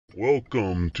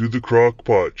Welcome to the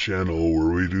Crockpot channel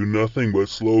where we do nothing but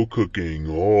slow cooking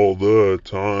all the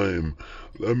time.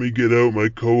 Let me get out my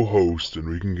co-host and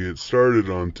we can get started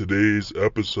on today's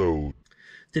episode.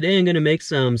 Today I'm going to make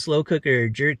some slow cooker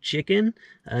jerk chicken.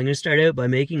 I'm going to start out by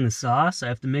making the sauce. I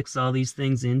have to mix all these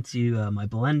things into my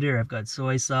blender. I've got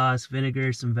soy sauce,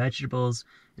 vinegar, some vegetables,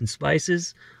 and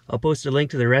spices. I'll post a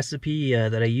link to the recipe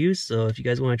that I use, so if you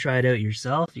guys want to try it out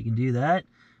yourself, you can do that.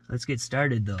 Let's get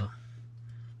started though.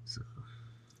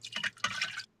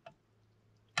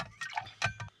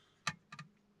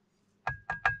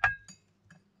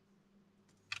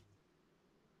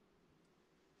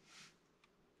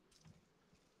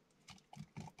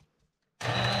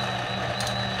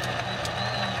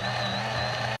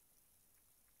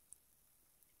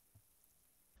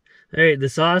 Alright, the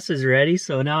sauce is ready,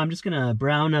 so now I'm just going to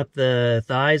brown up the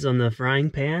thighs on the frying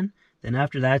pan. Then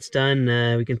after that's done,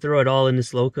 we can throw it all in the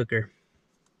slow cooker.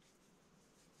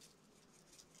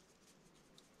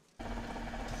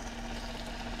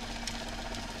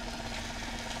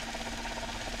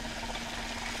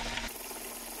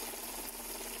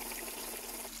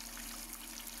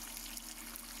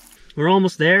 We're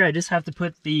almost there. I just have to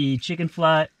put the chicken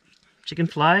flies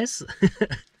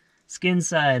skin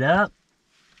side up.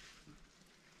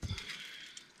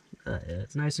 Yeah,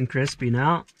 it's nice and crispy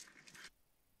now.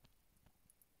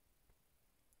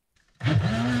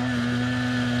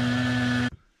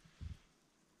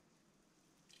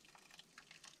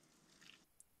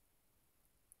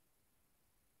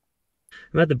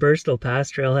 I'm at the Bristol Pass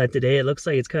trailhead today. It looks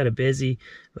like it's kind of busy,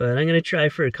 but I'm going to try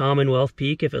for a Commonwealth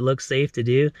Peak if it looks safe to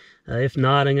do. If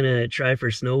not, I'm going to try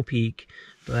for Snow Peak.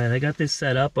 But I got this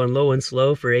set up on low and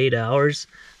slow for 8 hours.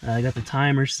 I got the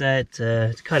timer set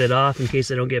to cut it off in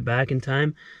case I don't get back in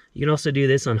time. You can also do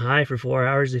this on high for 4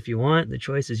 hours if you want. The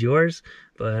choice is yours.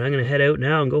 But I'm going to head out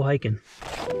now and go hiking.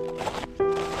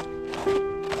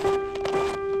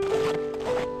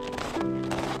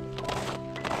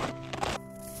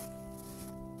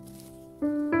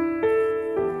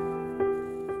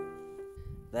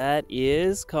 That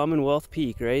is Commonwealth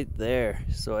Peak right there.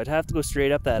 So I'd have to go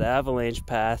straight up that avalanche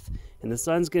path, and the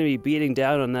sun's going to be beating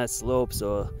down on that slope,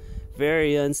 so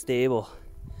very unstable.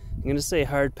 I'm going to say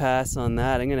hard pass on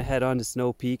that. I'm going to head on to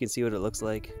Snow Peak and see what it looks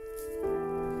like.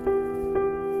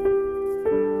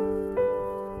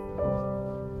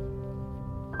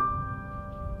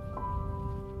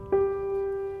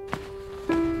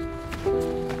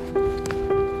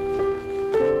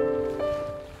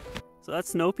 So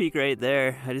that's Snow Peak right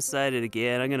there. I decided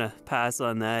again, I'm gonna pass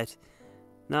on that.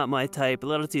 Not my type, a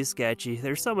little too sketchy.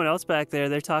 There's someone else back there,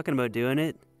 they're talking about doing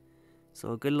it.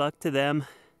 So good luck to them.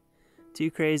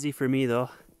 Too crazy for me though.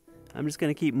 I'm just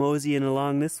gonna keep moseying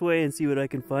along this way and see what I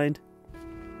can find.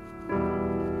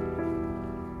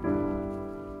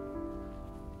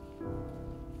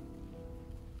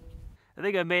 I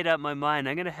think I made up my mind.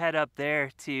 I'm gonna head up there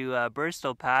to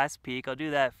Bristol Pass Peak. I'll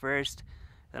do that first.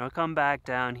 Then I'll come back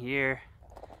down here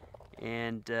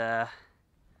and I'll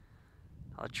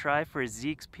try for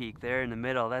Zeke's Peak there in the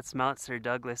middle. That's Mount Sir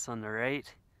Douglas on the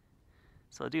right.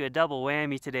 So I'll do a double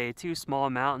whammy today, 2 small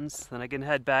mountains. Then I can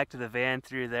head back to the van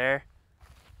through there.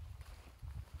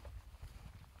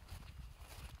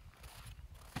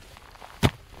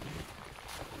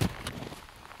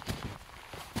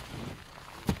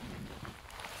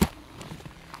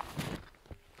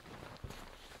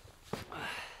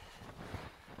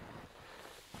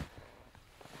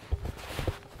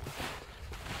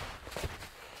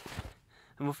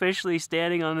 I'm officially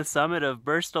standing on the summit of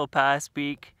Bristol Pass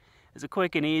Peak. It's a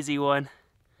quick and easy one.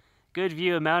 Good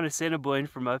view of Mount Assiniboine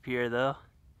from up here though.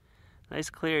 Nice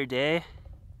clear day.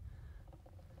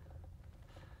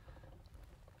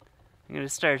 I'm going to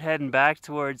start heading back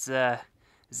towards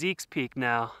Zeke's Peak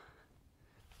now.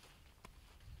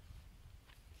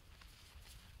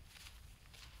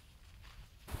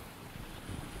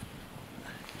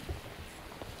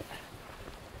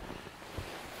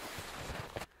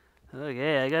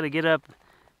 Okay, I gotta get up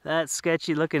that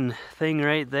sketchy looking thing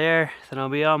right there, then I'll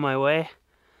be on my way.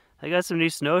 I got some new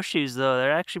snowshoes though,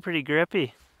 they're actually pretty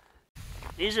grippy.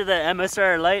 These are the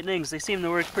MSR Lightnings, they seem to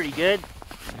work pretty good.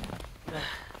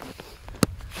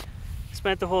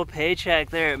 Spent the whole paycheck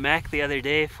there at Mac the other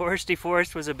day. Foresty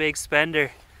Forest was a big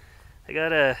spender. I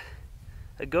got a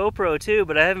GoPro too,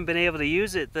 but I haven't been able to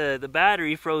use it. The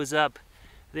battery froze up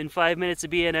within 5 minutes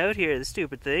of being out here, the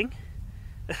stupid thing.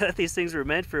 I thought these things were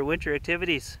meant for winter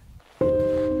activities.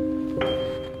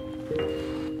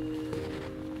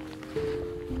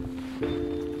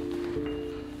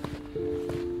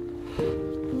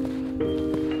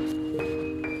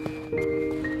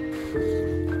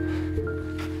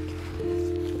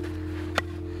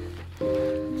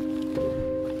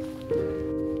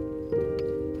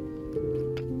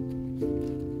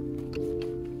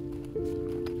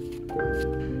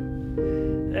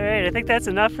 I think that's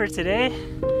enough for today.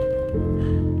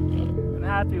 I'm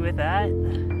happy with that.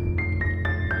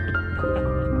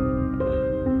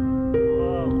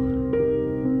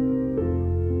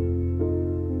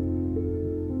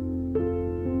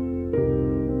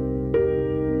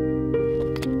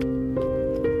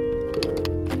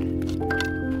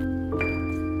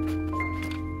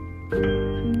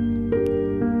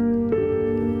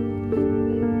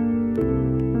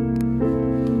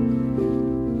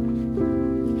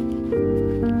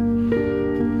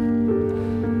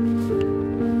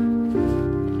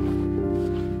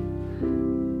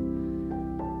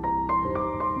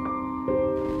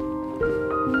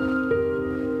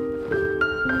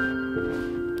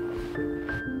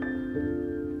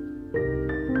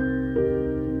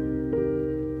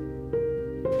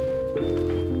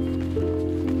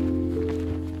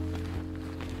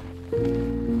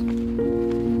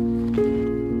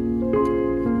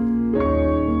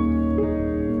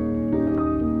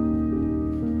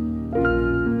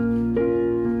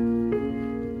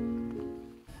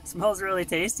 Smells really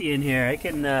tasty in here. I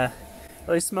can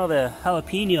really smell the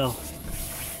jalapeno.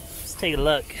 Let's take a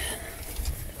look.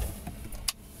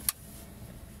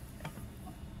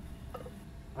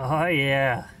 Oh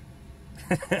yeah.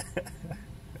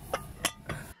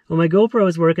 Well, my GoPro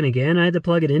was working again. I had to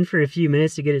plug it in for a few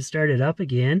minutes to get it started up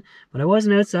again, but I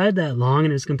wasn't outside that long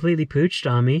and it was completely pooched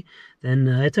on me. Then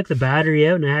I took the battery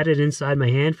out and I had it inside my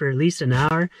hand for at least an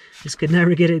hour. Just could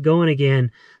never get it going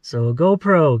again. So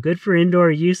GoPro, good for indoor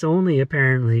use only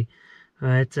apparently.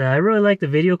 But I really like the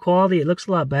video quality. It looks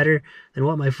a lot better than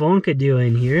what my phone could do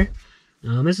in here.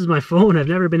 This is my phone. I've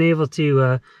never been able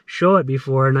to show it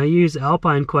before, and I use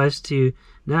Alpine Quest to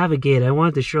navigate. I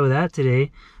wanted to show that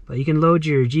today, but you can load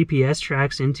your GPS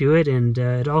tracks into it, and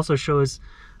it also shows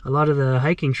a lot of the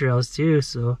hiking trails too,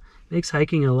 so it makes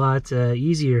hiking a lot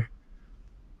easier.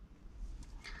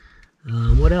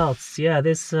 What else? Yeah,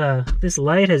 this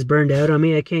light has burned out on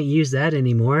me. I can't use that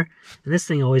anymore, and this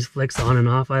thing always flicks on and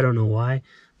off. I don't know why.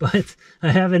 But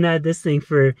I haven't had this thing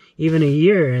for even a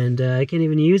year, and I can't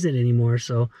even use it anymore.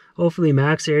 So hopefully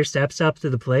Max Air steps up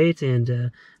to the plate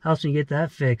and helps me get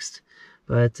that fixed.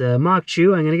 But mock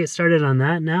chew, I'm going to get started on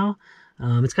that now.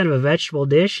 It's kind of a vegetable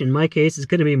dish. In my case, it's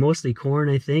going to be mostly corn,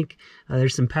 I think.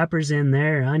 There's some peppers in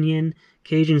there, onion,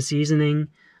 Cajun seasoning.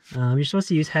 You're supposed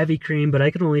to use heavy cream, but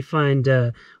I can only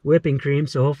find whipping cream,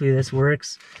 so hopefully this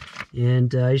works.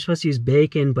 And you're supposed to use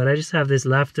bacon, but I just have this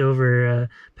leftover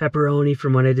pepperoni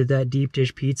from when I did that deep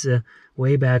dish pizza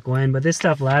way back when. But this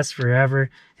stuff lasts forever.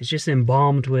 It's just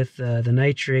embalmed with the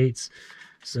nitrates,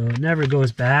 so it never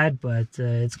goes bad, but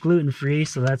it's gluten-free,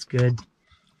 so that's good.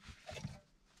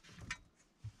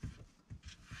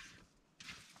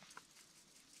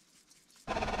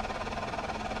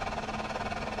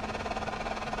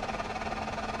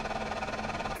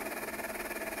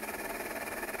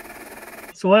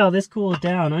 So while this cools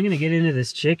down, I'm going to get into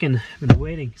this chicken. I've been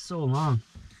waiting so long.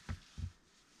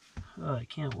 Oh, I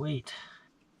can't wait.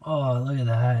 Oh, look at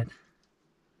that.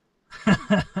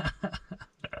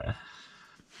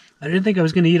 I didn't think I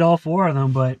was going to eat all 4 of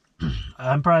them, but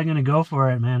I'm probably going to go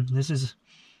for it, man. This is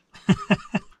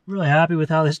really happy with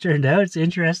how this turned out. It's an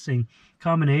interesting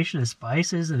combination of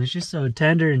spices, and it's just so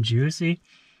tender and juicy.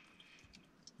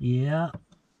 Yeah,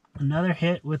 another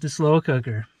hit with the slow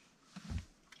cooker.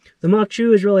 The mock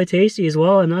chew is really tasty as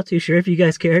well. I'm not too sure if you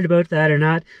guys cared about that or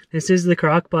not. This is the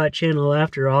Crockpot channel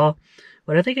after all.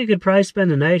 But I think I could probably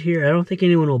spend the night here. I don't think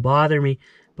anyone will bother me.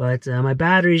 But my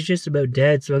battery's just about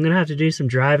dead, so I'm going to have to do some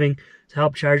driving to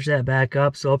help charge that back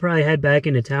up. So I'll probably head back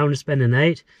into town to spend the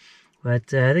night.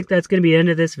 But I think that's going to be the end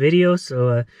of this video.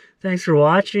 So thanks for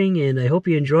watching, and I hope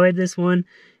you enjoyed this one.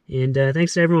 And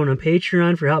thanks to everyone on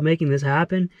Patreon for help making this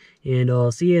happen. And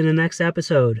I'll see you in the next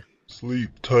episode. Sleep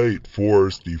tight,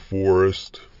 foresty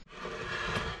forest.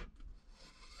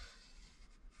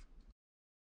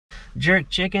 Jerk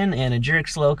chicken and a jerk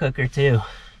slow cooker too.